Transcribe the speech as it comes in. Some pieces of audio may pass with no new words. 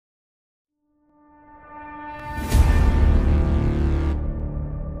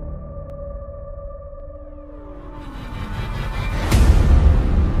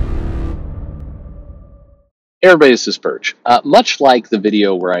Hey everybody, this is Perch. Much like the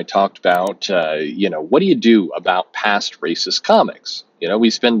video where I talked about, what do you do about past racist comics?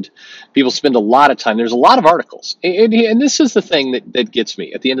 People spend a lot of time. There's a lot of articles, and this is the thing that gets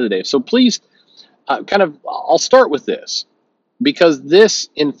me at the end of the day. So please, I'll start with this because this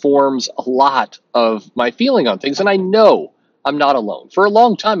informs a lot of my feeling on things, and I know I'm not alone. For a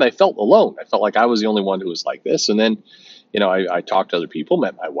long time, I felt alone. I felt like I was the only one who was like this, and then I talked to other people,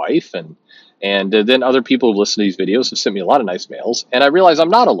 met my wife, and then other people who listen to these videos have sent me a lot of nice mails, and I realize I'm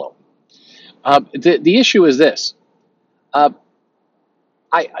not alone. The issue is this: uh,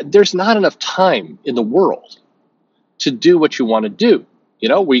 there's not enough time in the world to do what you want to do.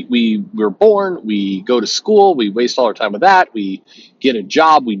 We're born, we go to school, we waste all our time with that, we get a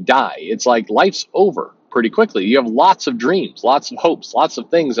job, we die. It's like life's over pretty quickly. You have lots of dreams, lots of hopes, lots of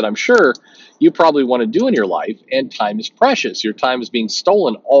things that I'm sure you probably want to do in your life, and time is precious. Your time is being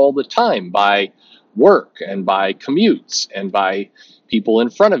stolen all the time by work and by commutes and by people in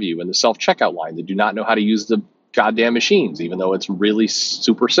front of you in the self-checkout line that do not know how to use the goddamn machines, even though it's really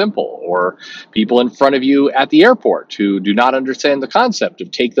super simple, or people in front of you at the airport who do not understand the concept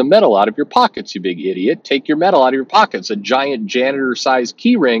of take the metal out of your pockets, you big idiot. Take your metal out of your pockets. A giant janitor-sized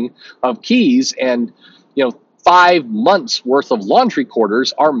key ring of keys and 5 months worth of laundry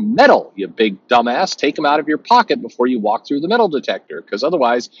quarters are metal, you big dumbass. Take them out of your pocket before you walk through the metal detector, because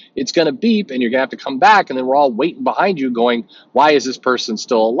otherwise it's going to beep and you're going to have to come back, and then we're all waiting behind you going, why is this person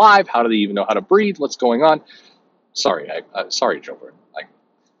still alive? How do they even know how to breathe? What's going on? Sorry, children.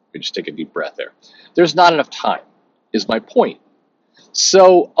 We just take a deep breath there. There's not enough time, is my point.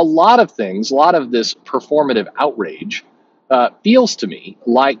 So a lot of things, a lot of this performative outrage feels to me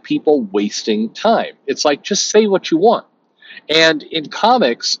like people wasting time. It's like, just say what you want. And in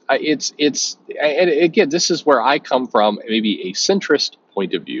comics, and again, this is where I come from, maybe a centrist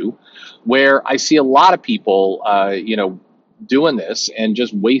point of view, where I see a lot of people, doing this and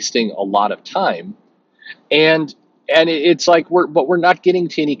just wasting a lot of time. And it's like we're not getting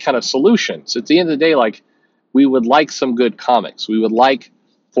to any kind of solutions. At the end of the day, like, we would like some good comics. We would like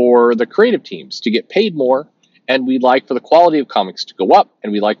for the creative teams to get paid more, and we'd like for the quality of comics to go up,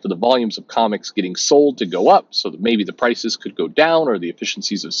 and we'd like for the volumes of comics getting sold to go up, so that maybe the prices could go down or the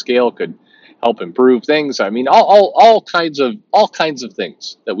efficiencies of scale could help improve things. I mean, all kinds of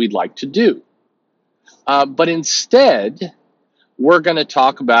things that we'd like to do. But instead, we're going to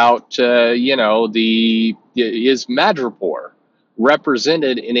talk about, the is Madripoor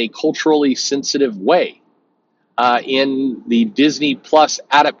represented in a culturally sensitive way in the Disney Plus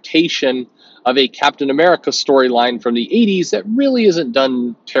adaptation of a Captain America storyline from the 80s that really isn't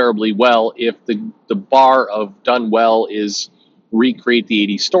done terribly well if the bar of done well is recreate the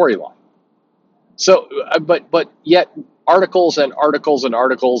 80s storyline. So, but yet articles and articles and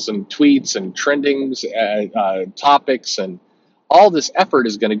articles and tweets and trendings, topics, and all this effort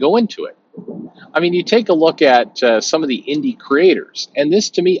is going to go into it. I mean, you take a look at some of the indie creators, and this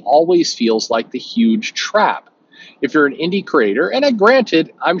to me always feels like the huge trap. If you're an indie creator, and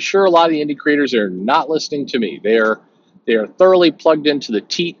granted, I'm sure a lot of the indie creators are not listening to me. They are thoroughly plugged into the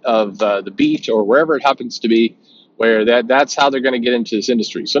teat of the beach or wherever it happens to be, where that's how they're going to get into this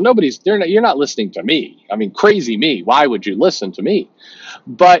industry. So you're not listening to me. I mean, crazy me. Why would you listen to me?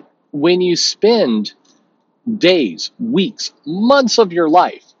 But when you spend days, weeks, months of your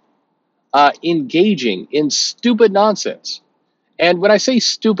life engaging in stupid nonsense. And when I say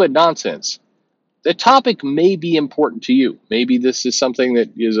stupid nonsense, the topic may be important to you. Maybe this is something that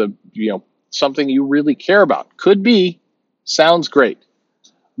is something you really care about. Could be. Sounds great.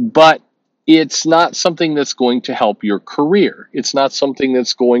 But it's not something that's going to help your career. It's not something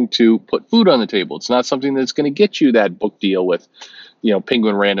that's going to put food on the table. It's not something that's going to get you that book deal with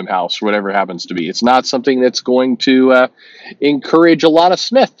Penguin Random House or whatever it happens to be. It's not something that's going to encourage Alana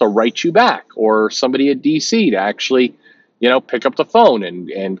Smith to write you back, or somebody at DC to actually, pick up the phone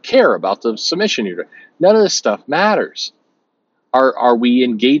and care about the submission you're doing. None of this stuff matters. Are we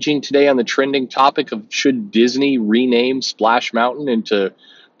engaging today on the trending topic of should Disney rename Splash Mountain into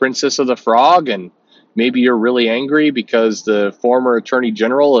Princess of the Frog? And maybe you're really angry because the former Attorney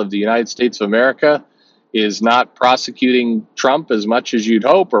General of the United States of America is not prosecuting Trump as much as you'd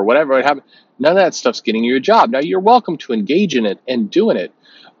hope, or whatever would happen. None of that stuff's getting you a job. Now, you're welcome to engage in it and doing it.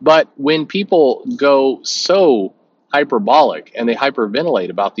 But when people go so hyperbolic and they hyperventilate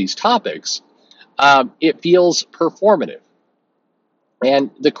about these topics, it feels performative.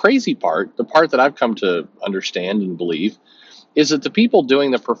 And the crazy part, the part that I've come to understand and believe, is that the people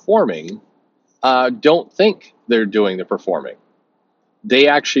doing the performing don't think they're doing the performing. They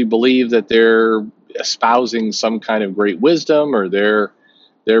actually believe that they're espousing some kind of great wisdom, or they're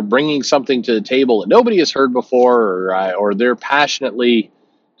They're bringing something to the table that nobody has heard before, or they're passionately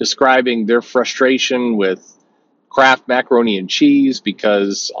describing their frustration with Kraft macaroni and cheese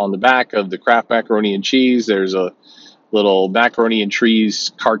because on the back of the Kraft macaroni and cheese, there's a little macaroni and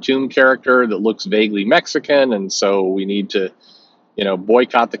cheese cartoon character that looks vaguely Mexican, and so we need to,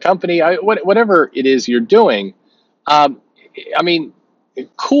 boycott the company. Whatever it is you're doing, um, I mean,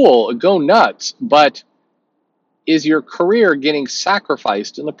 cool, go nuts, but is your career getting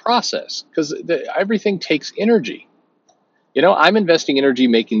sacrificed in the process? Because everything takes energy. I'm investing energy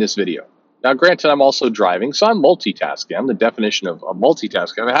making this video. Now, granted, I'm also driving, so I'm multitasking. I'm the definition of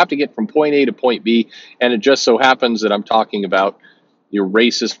multitasking. I have to get from point A to point B, and it just so happens that I'm talking about your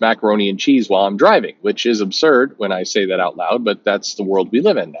racist macaroni and cheese while I'm driving, which is absurd when I say that out loud, but that's the world we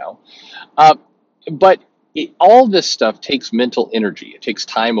live in now. Uh, but all this stuff takes mental energy. It takes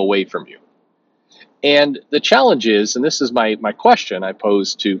time away from you. And the challenge is, and this is my question I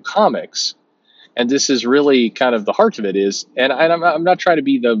pose to comics, and this is really kind of the heart of it is, and I'm not trying to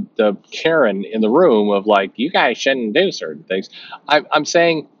be the Karen in the room of like, you guys shouldn't do certain things. I'm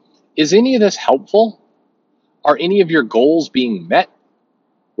saying, is any of this helpful? Are any of your goals being met?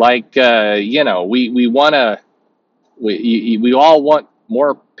 Like, we want to, we all want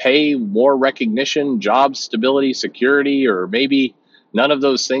more pay, more recognition, job stability, security, or maybe none of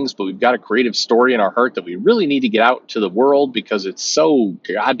those things, but we've got a creative story in our heart that we really need to get out to the world because it's so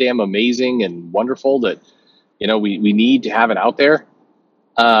goddamn amazing and wonderful that, we need to have it out there.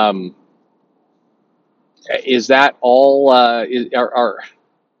 Is that all,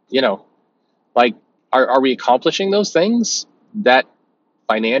 you know, like, are we accomplishing those things? That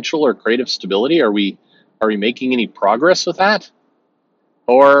financial or creative stability? Are we making any progress with that?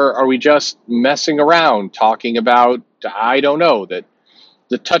 Or are we just messing around talking about, I don't know, that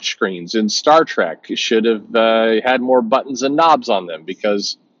the touchscreens in Star Trek should have had more buttons and knobs on them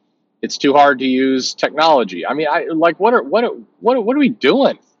because it's too hard to use technology? I mean, what are we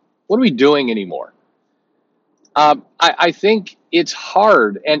doing? What are we doing anymore? I think it's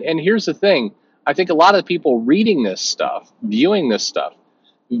hard, and here's the thing: I think a lot of the people reading this stuff, viewing this stuff,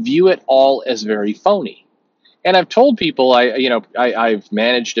 view it all as very phony. And I've told people, I've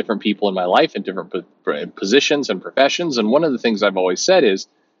managed different people in my life in different positions and professions, and one of the things I've always said is,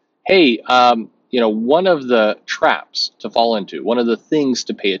 hey, one of the traps to fall into, one of the things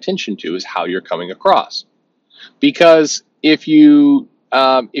to pay attention to is how you're coming across, because if you're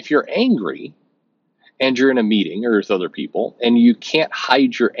angry and you're in a meeting or with other people and you can't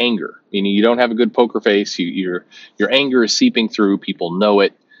hide your anger, meaning you don't have a good poker face, your anger is seeping through, people know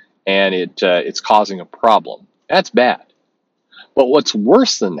it, and it's causing a problem. That's bad. But what's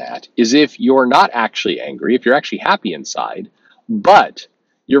worse than that is if you're not actually angry, if you're actually happy inside, but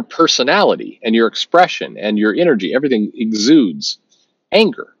your personality and your expression and your energy, everything exudes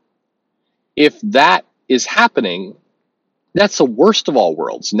anger. If that is happening, that's the worst of all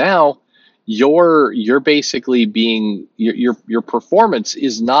worlds. Now you're basically being your performance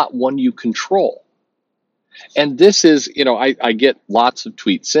is not one you control. And this is, I get lots of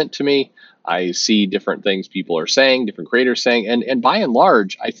tweets sent to me. I see different things people are saying, different creators saying, and by and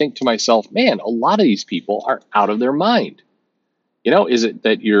large, I think to myself, man, a lot of these people are out of their mind. Is it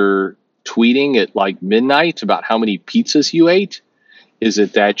that you're tweeting at like midnight about how many pizzas you ate? Is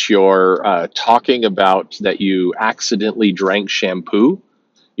it that you're talking about that you accidentally drank shampoo?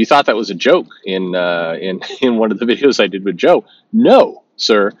 You thought that was a joke in one of the videos I did with Joe. No,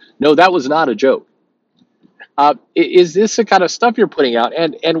 sir. No, that was not a joke. Is this the kind of stuff you're putting out?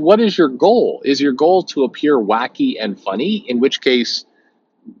 And what is your goal? Is your goal to appear wacky and funny? In which case,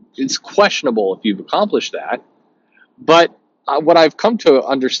 it's questionable if you've accomplished that. But what I've come to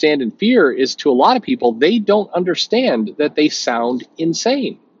understand and fear is, to a lot of people, they don't understand that they sound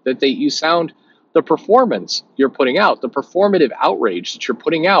insane, that you sound, the performance you're putting out, the performative outrage that you're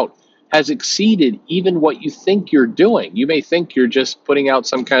putting out has exceeded even what you think you're doing. You may think you're just putting out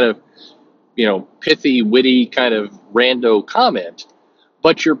some kind of, pithy, witty kind of rando comment,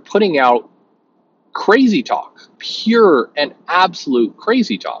 but you're putting out crazy talk, pure and absolute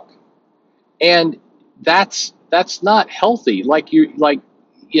crazy talk. And that's not healthy.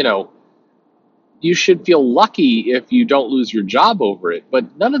 You should feel lucky if you don't lose your job over it,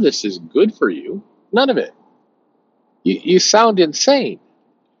 but none of this is good for you. None of it. You sound insane.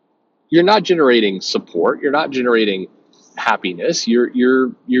 You're not generating support. You're not generating happiness.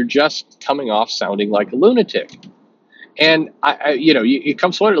 You're just coming off sounding like a lunatic. And it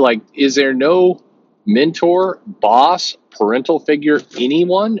comes to wonder, like, is there no mentor, boss, parental figure,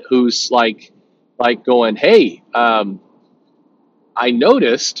 anyone who's like going, hey, I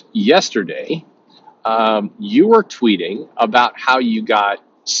noticed yesterday you were tweeting about how you got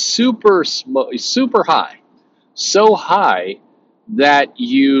super high, so high that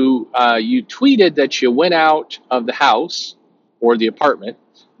you tweeted that you went out of the house or the apartment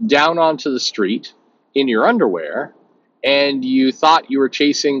down onto the street in your underwear, and you thought you were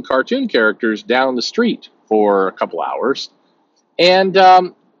chasing cartoon characters down the street for a couple hours, and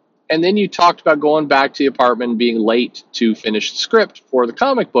and then you talked about going back to the apartment and being late to finish the script for the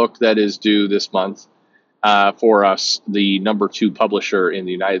comic book that is due this month, for us, the #2 publisher in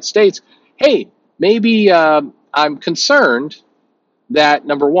the United States. Hey, maybe I'm concerned that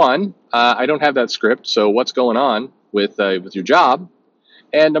number one, I don't have that script, so what's going on with your job?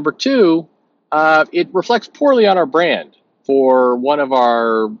 And number two, it reflects poorly on our brand for one of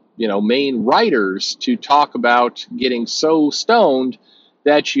our main writers to talk about getting so stoned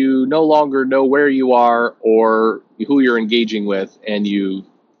that you no longer know where you are or who you're engaging with, and you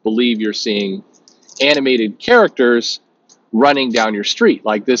believe you're seeing animated characters running down your street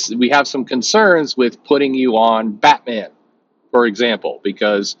like this. We have some concerns with putting you on Batman, for example,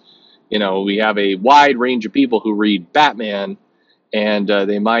 because we have a wide range of people who read Batman, and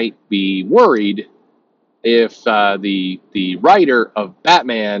they might be worried if the writer of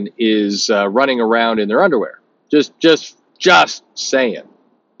Batman is running around in their underwear. Just saying,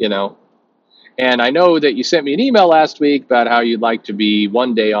 you know. And I know that you sent me an email last week about how you'd like to be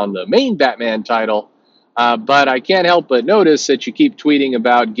one day on the main Batman title, but I can't help but notice that you keep tweeting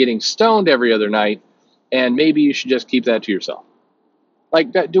about getting stoned every other night, and maybe you should just keep that to yourself. Like,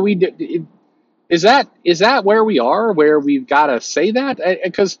 is that where we are, where we've got to say that?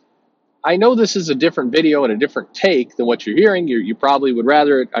 Because I know this is a different video and a different take than what you're hearing. You probably would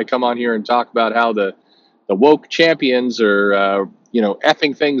rather I come on here and talk about how the woke champions are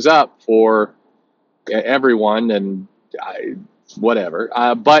effing things up for everyone and whatever.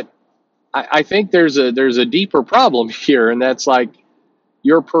 But I think there's a deeper problem here, and that's like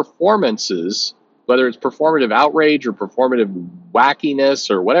your performances, whether it's performative outrage or performative wackiness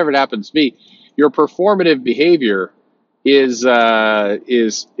or whatever it happens to be, your performative behavior is a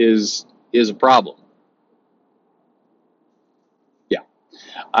problem. Yeah,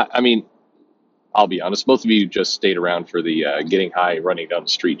 I mean, I'll be honest. Most of you just stayed around for the getting high, running down the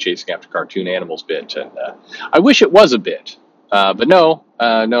street, chasing after cartoon animals bit, and I wish it was a bit, but no,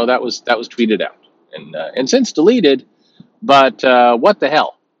 that was tweeted out and since deleted. But what the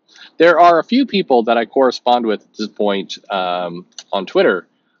hell? There are a few people that I correspond with at this point on Twitter,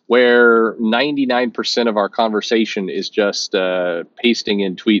 where 99% of our conversation is just pasting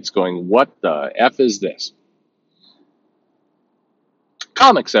in tweets going, "What the F is this?"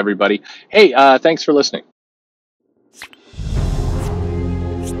 Comics, everybody. Hey, thanks for listening.